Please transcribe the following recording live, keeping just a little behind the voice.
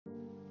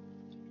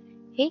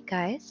Hey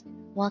guys,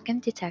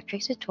 welcome to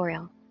TechTricks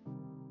tutorial.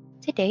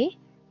 Today,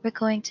 we're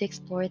going to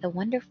explore the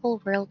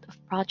wonderful world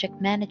of project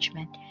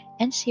management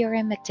and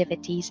CRM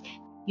activities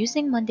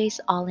using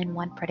Monday's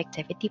all-in-one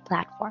productivity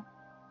platform.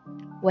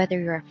 Whether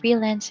you're a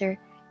freelancer,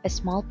 a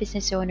small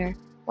business owner,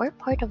 or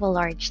part of a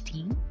large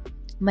team,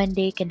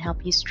 Monday can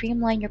help you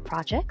streamline your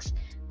projects,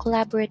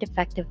 collaborate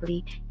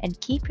effectively,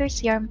 and keep your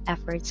CRM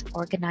efforts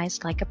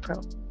organized like a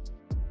pro.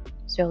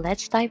 So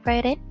let's dive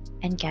right in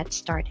and get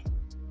started.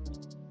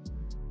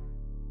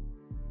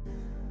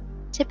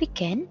 To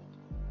begin,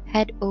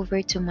 head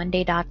over to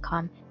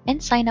Monday.com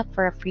and sign up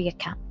for a free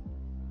account.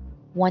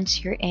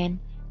 Once you're in,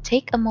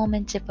 take a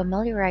moment to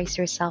familiarize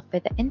yourself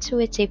with the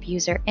intuitive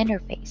user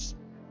interface.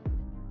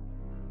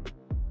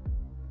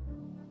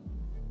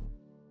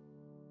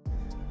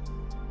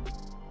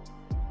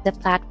 The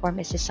platform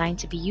is designed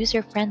to be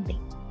user-friendly,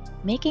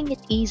 making it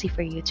easy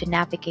for you to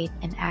navigate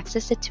and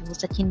access the tools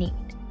that you need.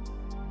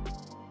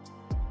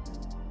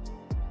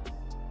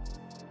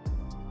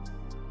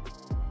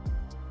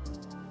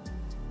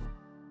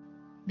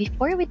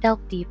 Before we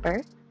delve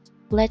deeper,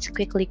 let's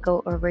quickly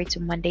go over to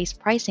Monday's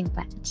pricing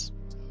plans.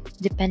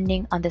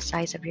 Depending on the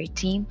size of your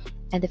team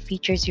and the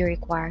features you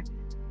require,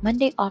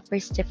 Monday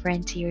offers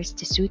different tiers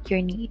to suit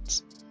your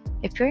needs.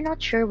 If you're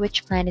not sure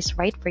which plan is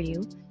right for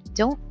you,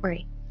 don't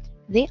worry.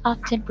 They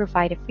often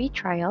provide a free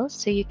trial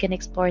so you can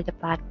explore the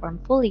platform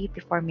fully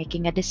before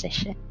making a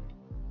decision.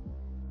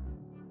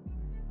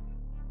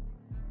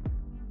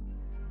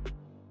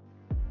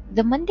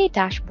 The Monday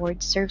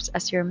dashboard serves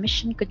as your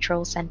mission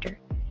control center.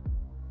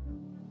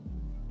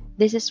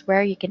 This is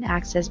where you can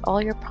access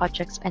all your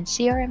projects and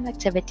CRM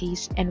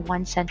activities in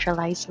one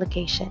centralized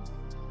location.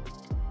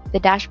 The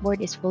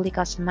dashboard is fully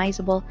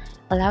customizable,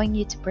 allowing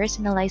you to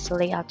personalize the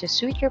layout to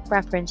suit your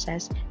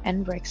preferences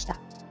and work style.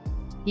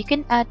 You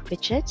can add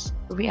widgets,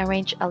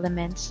 rearrange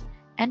elements,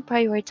 and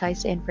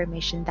prioritize the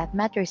information that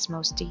matters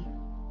most to you.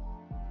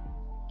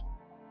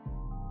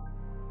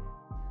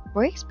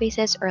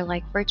 Workspaces are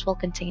like virtual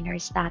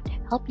containers that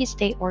help you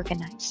stay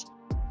organized.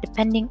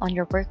 Depending on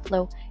your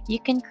workflow, you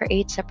can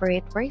create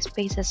separate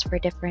workspaces for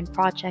different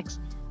projects,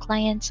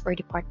 clients, or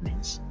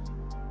departments.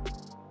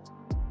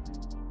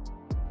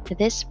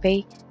 This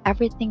way,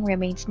 everything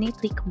remains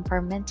neatly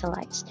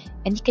compartmentalized,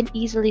 and you can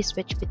easily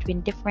switch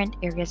between different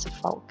areas of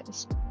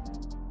focus.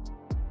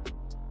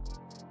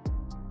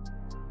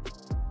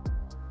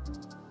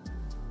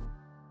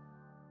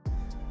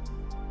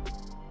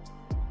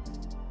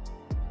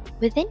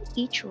 Within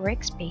each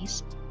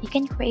workspace, you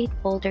can create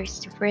folders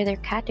to further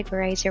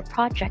categorize your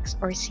projects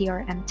or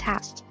CRM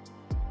tasks.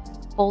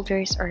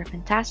 Folders are a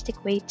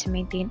fantastic way to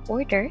maintain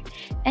order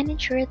and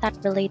ensure that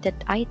related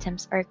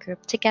items are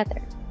grouped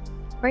together.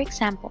 For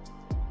example,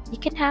 you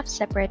can have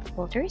separate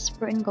folders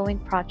for ongoing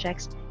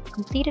projects,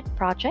 completed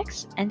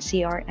projects, and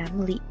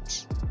CRM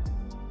leads.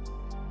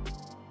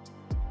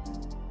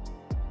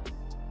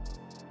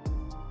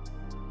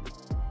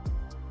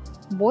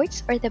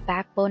 Boards are the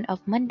backbone of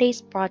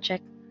Monday's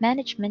project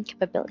management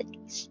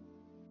capabilities.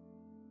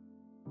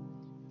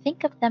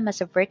 Think of them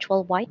as a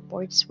virtual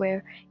whiteboards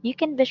where you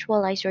can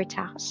visualize your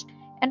tasks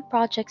and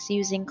projects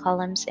using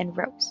columns and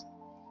rows.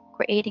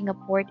 Creating a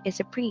board is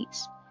a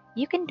breeze.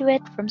 You can do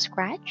it from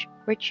scratch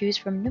or choose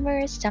from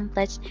numerous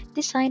templates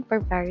designed for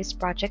various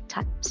project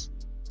types.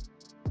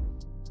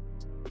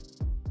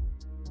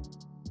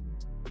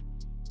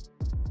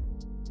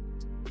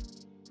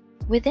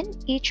 Within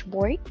each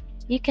board,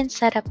 you can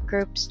set up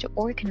groups to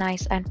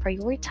organize and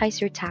prioritize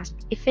your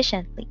tasks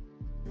efficiently.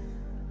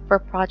 For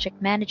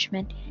project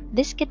management,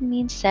 this could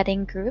mean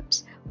setting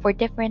groups for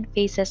different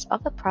phases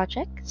of a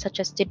project, such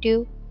as to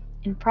do,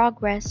 in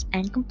progress,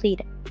 and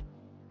completed.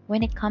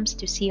 When it comes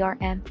to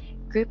CRM,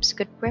 groups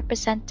could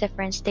represent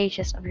different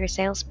stages of your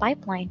sales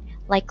pipeline,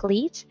 like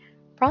leads,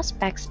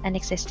 prospects, and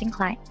existing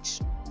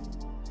clients.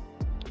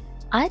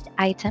 Add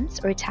items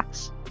or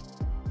tasks.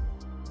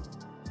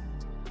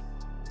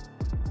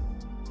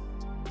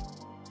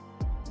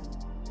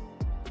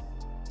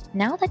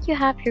 Now that you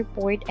have your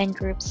board and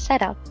groups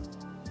set up,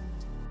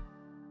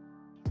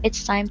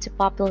 it's time to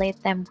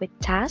populate them with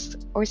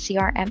tasks or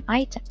CRM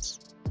items.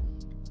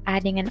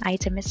 Adding an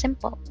item is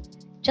simple.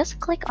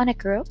 Just click on a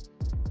group,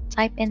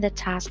 type in the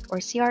task or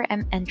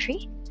CRM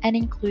entry, and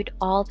include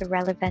all the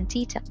relevant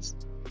details.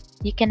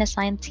 You can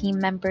assign team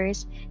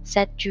members,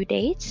 set due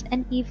dates,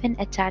 and even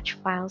attach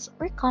files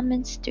or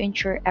comments to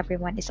ensure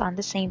everyone is on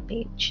the same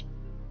page.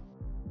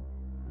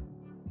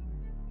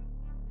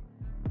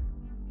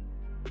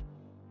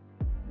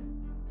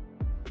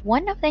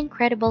 One of the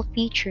incredible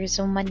features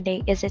of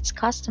Monday is its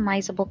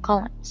customizable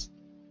columns.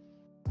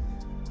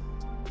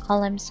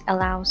 Columns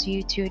allows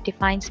you to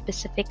define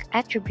specific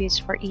attributes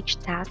for each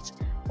task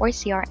or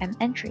CRM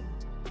entry.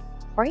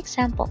 For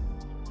example,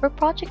 for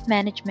project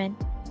management,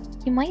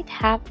 you might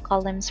have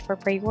columns for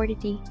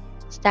priority,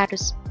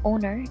 status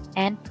owner,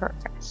 and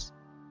progress.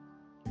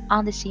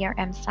 On the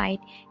CRM side,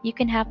 you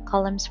can have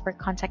columns for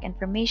contact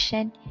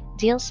information,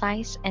 deal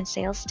size, and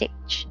sales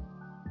stage.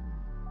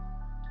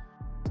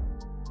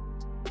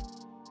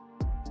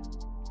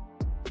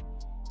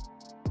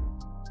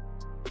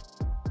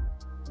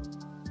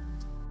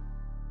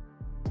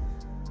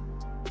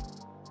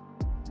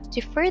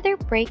 To further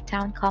break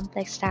down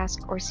complex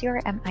tasks or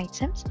CRM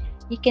items,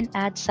 you can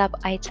add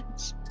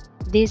sub-items.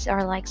 These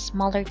are like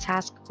smaller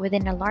tasks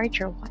within a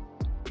larger one,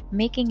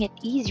 making it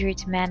easier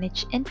to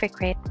manage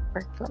intricate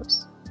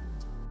workflows.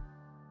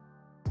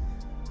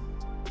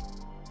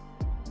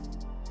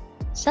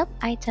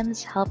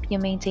 Sub-items help you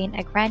maintain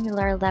a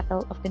granular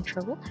level of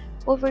control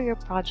over your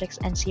projects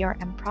and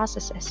CRM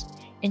processes,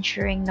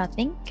 ensuring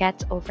nothing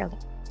gets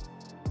overlooked.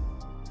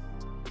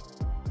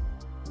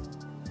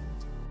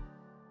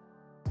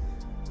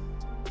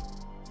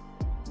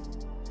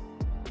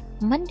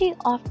 Monday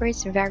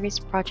offers various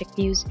project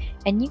views,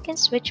 and you can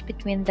switch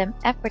between them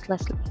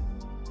effortlessly.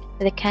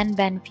 The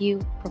Kanban view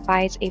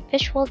provides a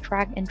visual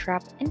drag and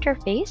drop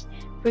interface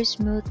for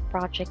smooth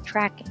project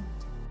tracking,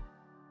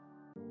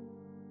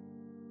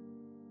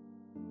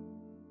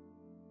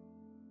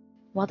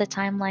 while the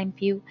timeline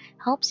view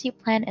helps you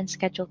plan and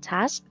schedule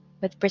tasks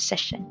with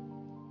precision.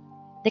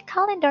 The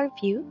calendar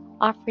view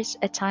offers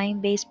a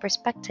time-based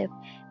perspective,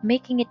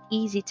 making it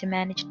easy to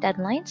manage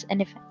deadlines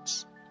and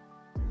events.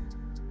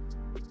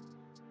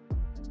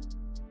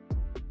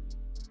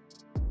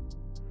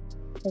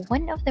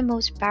 One of the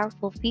most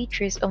powerful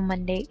features of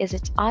Monday is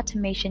its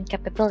automation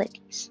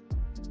capabilities.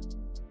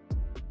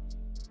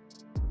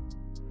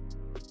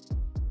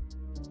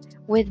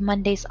 With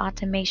Monday's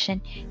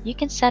automation, you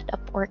can set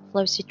up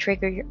workflows to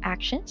trigger your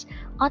actions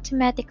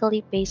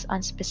automatically based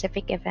on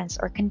specific events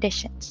or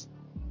conditions.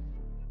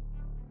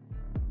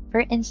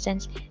 For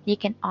instance, you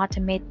can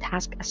automate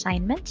task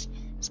assignments,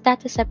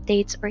 status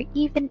updates, or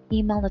even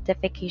email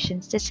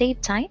notifications to save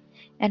time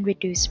and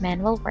reduce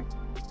manual work.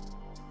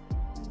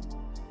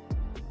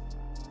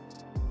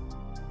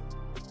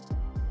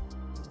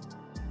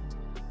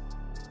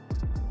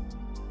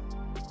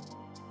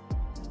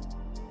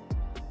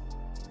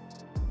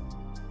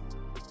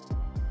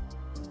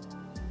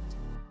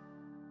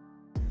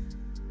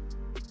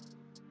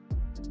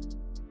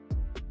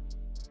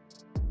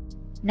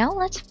 Now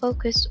let's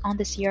focus on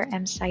the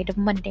CRM side of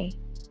Monday.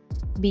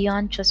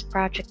 Beyond just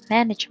project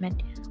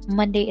management,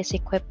 Monday is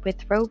equipped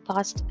with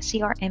robust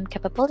CRM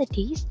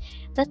capabilities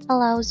that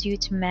allows you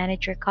to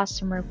manage your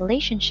customer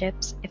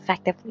relationships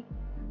effectively.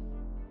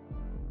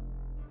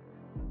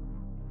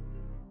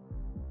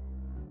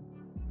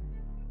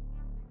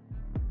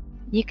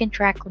 You can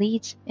track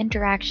leads,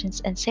 interactions,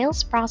 and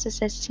sales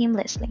processes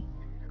seamlessly,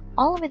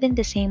 all within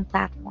the same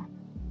platform.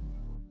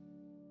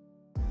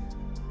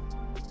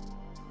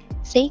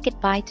 Say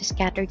goodbye to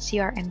scattered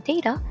CRM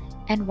data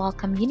and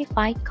welcome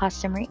unified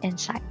customer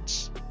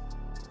insights.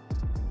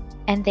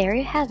 And there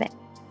you have it,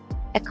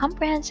 a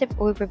comprehensive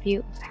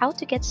overview of how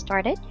to get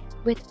started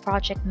with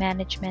project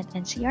management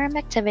and CRM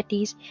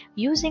activities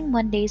using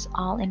Monday's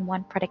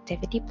all-in-one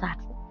productivity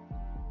platform.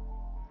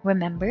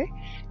 Remember,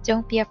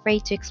 don't be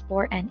afraid to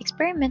explore and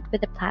experiment with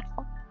the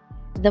platform.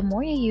 The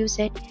more you use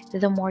it,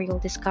 the more you'll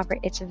discover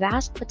its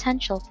vast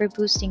potential for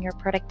boosting your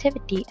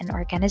productivity and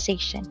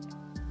organization.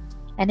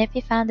 And if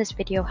you found this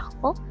video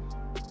helpful,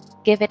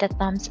 give it a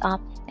thumbs up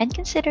and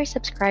consider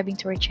subscribing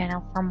to our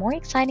channel for more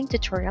exciting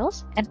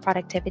tutorials and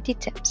productivity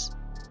tips.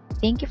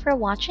 Thank you for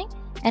watching,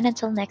 and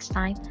until next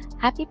time,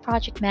 happy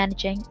project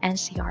managing and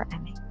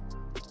CRMing.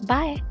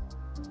 Bye!